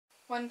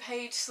One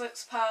page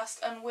slips past,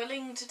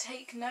 unwilling to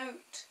take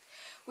note.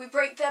 We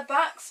break their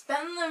backs,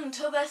 bend them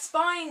till their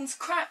spines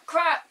crack,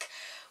 crack.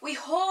 We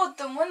hoard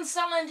them 1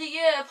 calendar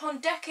year upon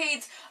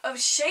decades of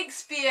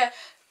Shakespeare,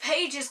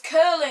 pages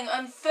curling,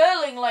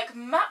 unfurling like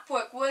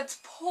mapwork, words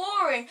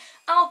pouring,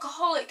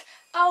 alcoholic,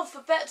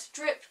 alphabet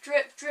drip,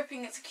 drip,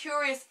 dripping. It's a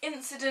curious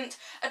incident,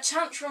 a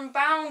tantrum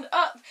bound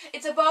up.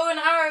 It's a bow and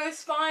arrow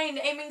spine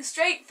aiming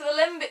straight for the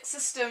limbic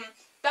system.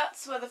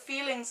 That's where the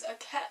feelings are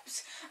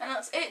kept, and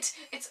that's it.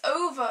 It's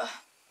over.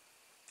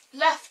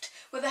 Left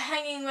with a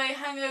hanging way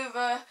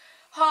hangover,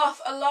 half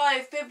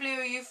alive,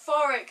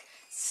 biblio-euphoric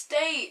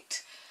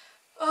state.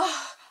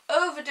 Oh,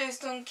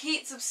 overdosed on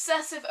Keats,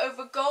 obsessive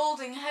over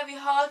Golding,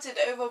 heavy-hearted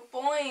over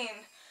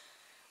Boyne.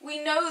 We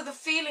know the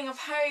feeling of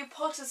Harry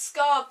Potter's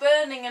scar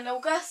burning and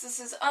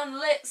Augustus's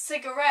unlit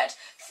cigarette,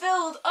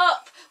 filled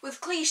up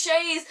with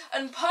cliches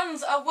and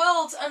puns. Our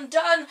world's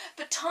undone,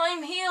 but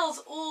time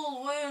heals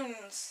all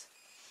wounds,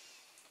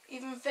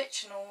 even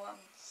fictional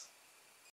ones.